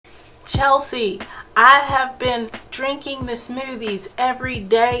Chelsea, I have been drinking the smoothies every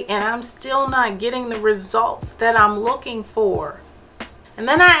day and I'm still not getting the results that I'm looking for. And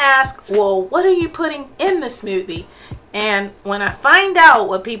then I ask, well, what are you putting in the smoothie? And when I find out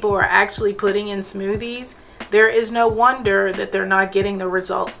what people are actually putting in smoothies, there is no wonder that they're not getting the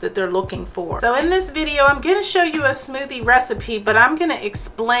results that they're looking for. So in this video, I'm going to show you a smoothie recipe, but I'm going to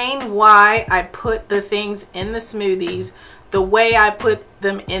explain why I put the things in the smoothies the way I put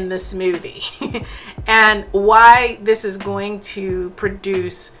them in the smoothie and why this is going to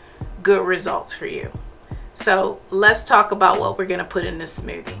produce good results for you. So let's talk about what we're going to put in this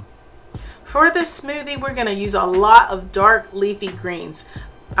smoothie. For this smoothie, we're going to use a lot of dark leafy greens.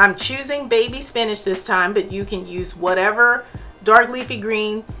 I'm choosing baby spinach this time, but you can use whatever dark leafy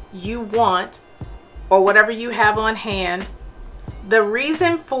green you want or whatever you have on hand. The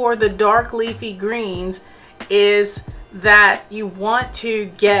reason for the dark leafy greens is that you want to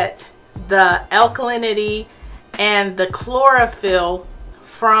get the alkalinity and the chlorophyll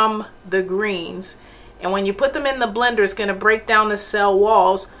from the greens, and when you put them in the blender, it's going to break down the cell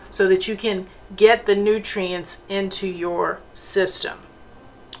walls so that you can get the nutrients into your system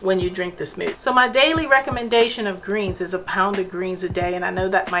when you drink the smoothie. So my daily recommendation of greens is 1 pound of greens a day, and I know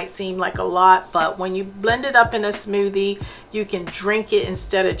that might seem like a lot, but when you blend it up in a smoothie, you can drink it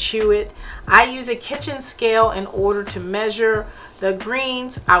instead of chew it. I use a kitchen scale in order to measure the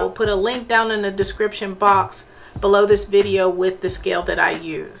greens. I will put a link down in the description box below this video with the scale that I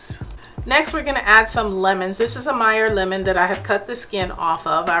use. Next, we're going to add some lemons. This is a Meyer lemon that I have cut the skin off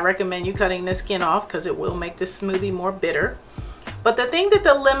of. I recommend you cutting the skin off because it will make the smoothie more bitter. But the thing that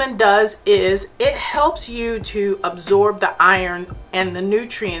the lemon does is it helps you to absorb the iron and the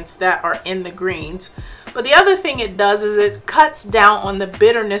nutrients that are in the greens. But the other thing it does is it cuts down on the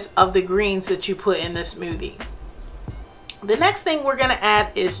bitterness of the greens that you put in the smoothie. The next thing we're going to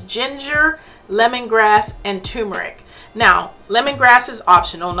add is ginger, lemongrass, and turmeric. Now, lemongrass is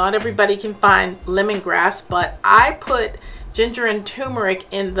optional. Not everybody can find lemongrass, but I put ginger and turmeric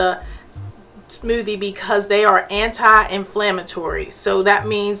in the smoothie because they are anti-inflammatory. So that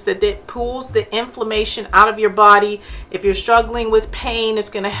means that it pulls the inflammation out of your body. If you're struggling with pain, it's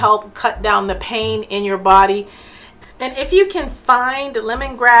going to help cut down the pain in your body. And if you can find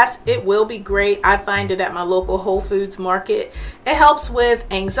lemongrass, it will be great. I find it at my local Whole Foods market. It helps with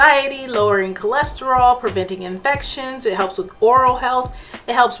anxiety, lowering cholesterol, preventing infections. It helps with oral health.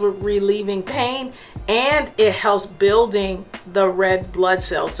 It helps with relieving pain, and it helps building the red blood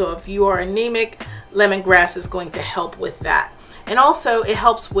cells. So if you are anemic, lemongrass is going to help with that. And also it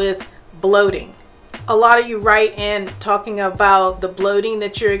helps with bloating. A lot of you write in talking about the bloating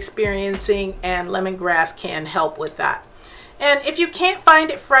that you're experiencing, and lemongrass can help with that. And if you can't find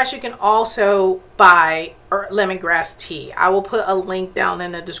it fresh, you can also buy lemongrass tea. I will put a link down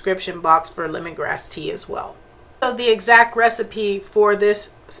in the description box for lemongrass tea as well. So the exact recipe for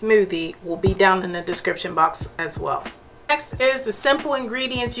this smoothie will be down in the description box as well. Next is the simple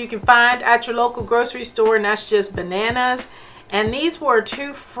ingredients you can find at your local grocery store, and that's just bananas. And these were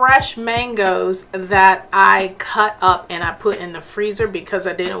 2 fresh mangoes that I cut up and I put in the freezer because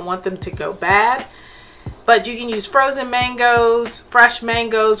I didn't want them to go bad. But you can use frozen mangoes, fresh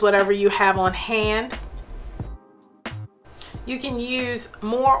mangoes, whatever you have on hand. You can use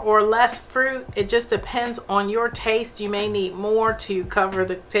more or less fruit. It just depends on your taste. You may need more to cover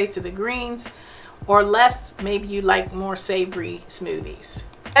the taste of the greens, or less, maybe you like more savory smoothies.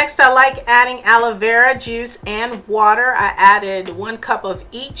 Next, I like adding aloe vera juice and water. I added 1 cup of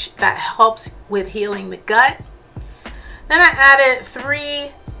each. That helps with healing the gut. Then I added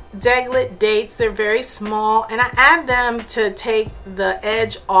 3 deglet dates. They're very small, and I add them to take the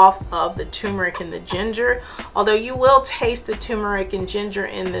edge off of the turmeric and the ginger. Although you will taste the turmeric and ginger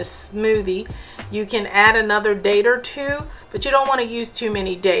in this smoothie, you can add another date or 2, but you don't want to use too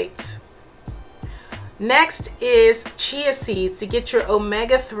many dates. Next is chia seeds to get your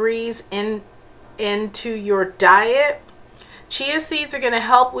omega-3s into your diet. Chia seeds are going to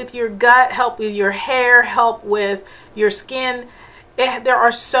help with your gut, help with your hair, help with your skin. There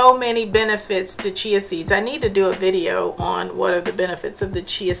are so many benefits to chia seeds. I need to do a video on what are the benefits of the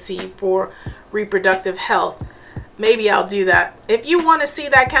chia seed for reproductive health. Maybe I'll do that. If you want to see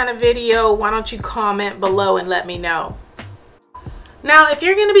that kind of video, why don't you comment below and let me know. Now, if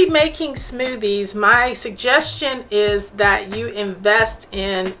you're going to be making smoothies, my suggestion is that you invest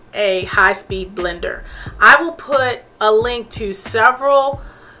in a high-speed blender. I will put a link to several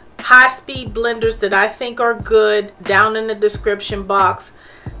high-speed blenders that I think are good down in the description box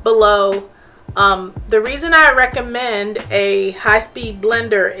below. The reason I recommend a high-speed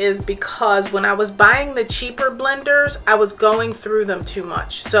blender is because when I was buying the cheaper blenders, I was going through them too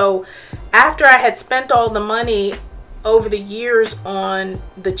much. So after I had spent all the money over the years on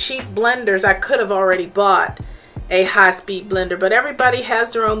the cheap blenders, I could have already bought a high-speed blender, but everybody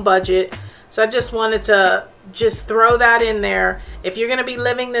has their own budget. So I just wanted to just throw that in there. If you're going to be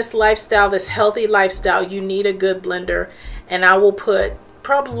living this lifestyle, this healthy lifestyle, you need a good blender, and I will put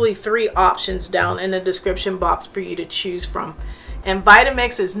probably 3 options down in the description box for you to choose from. And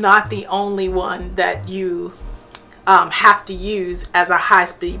Vitamix is not the only one that you have to use as a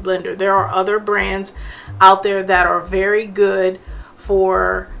high-speed blender. There are other brands out there that are very good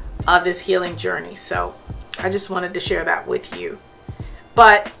for this healing journey. So I just wanted to share that with you.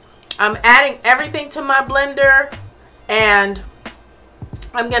 But I'm adding everything to my blender, and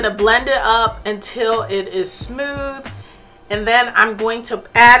I'm going to blend it up until it is smooth. And then I'm going to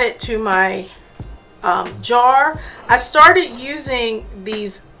add it to my jar. I started using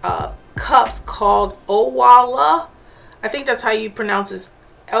these cups called Owala. I think that's how you pronounce it.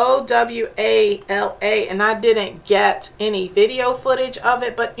 O-W-A-L-A. And I didn't get any video footage of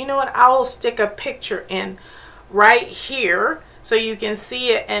it. But you know what? I will stick a picture in right here so you can see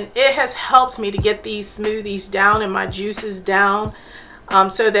it. And it has helped me to get these smoothies down and my juices down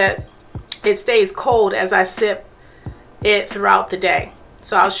so that it stays cold as I sip it throughout the day.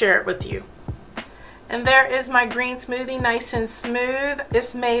 So I'll share it with you. And there is my green smoothie, nice and smooth.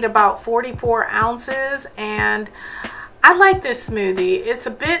 It's made about 44 ounces, and I like this smoothie. It's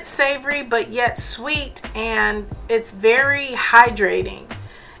a bit savory but yet sweet, and it's very hydrating,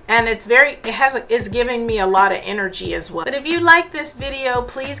 and it's giving me a lot of energy as well. But if you like this video,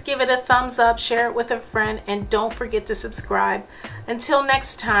 please give it a thumbs up, share it with a friend, and don't forget to subscribe. Until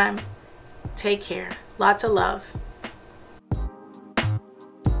next time, take care. Lots of love.